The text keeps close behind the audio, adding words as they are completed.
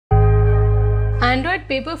Android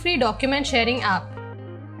paper-free document sharing app.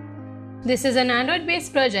 This is an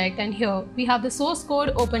Android-based project, and here we have the source code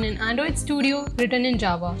open in Android Studio written in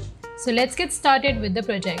Java. So let's get started with the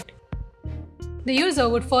project. The user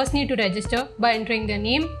would first need to register by entering their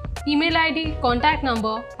name, email ID, contact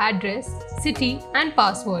number, address, city, and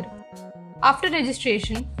password. After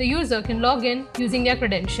registration, the user can log in using their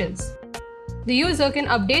credentials. The user can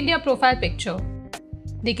update their profile picture.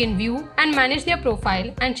 They can view and manage their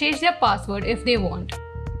profile and change their password if they want.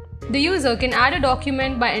 The user can add a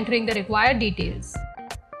document by entering the required details.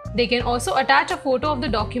 They can also attach a photo of the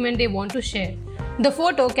document they want to share. The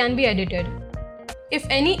photo can be edited. If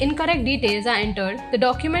any incorrect details are entered, the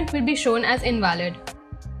document will be shown as invalid.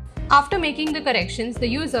 After making the corrections,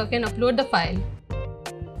 the user can upload the file.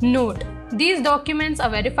 Note: these documents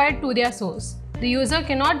are verified to their source. The user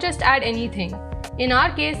cannot just add anything. In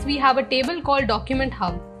our case, we have a table called Document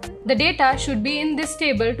Hub. The data should be in this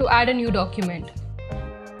table to add a new document.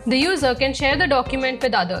 The user can share the document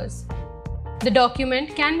with others. The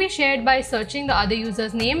document can be shared by searching the other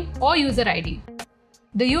user's name or user ID.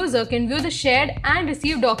 The user can view the shared and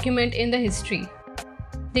received document in the history.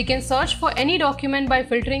 They can search for any document by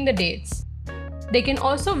filtering the dates. They can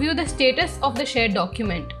also view the status of the shared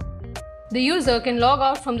document. The user can log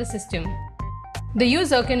out from the system. The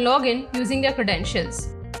user can log in using their credentials.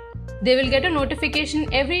 They will get a notification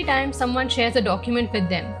every time someone shares a document with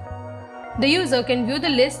them. The user can view the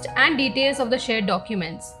list and details of the shared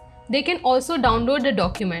documents. They can also download the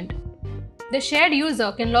document. The shared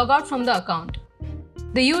user can log out from the account.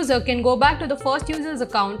 The user can go back to the first user's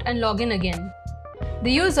account and log in again.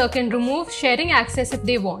 The user can remove sharing access if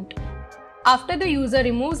they want. After the user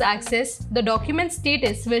removes access, the document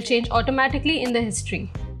status will change automatically in the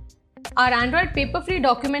history. Our Android paper-free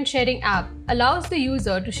document sharing app allows the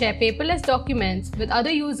user to share paperless documents with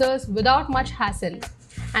other users without much hassle.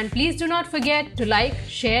 And please do not forget to like,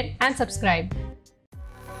 share, and subscribe.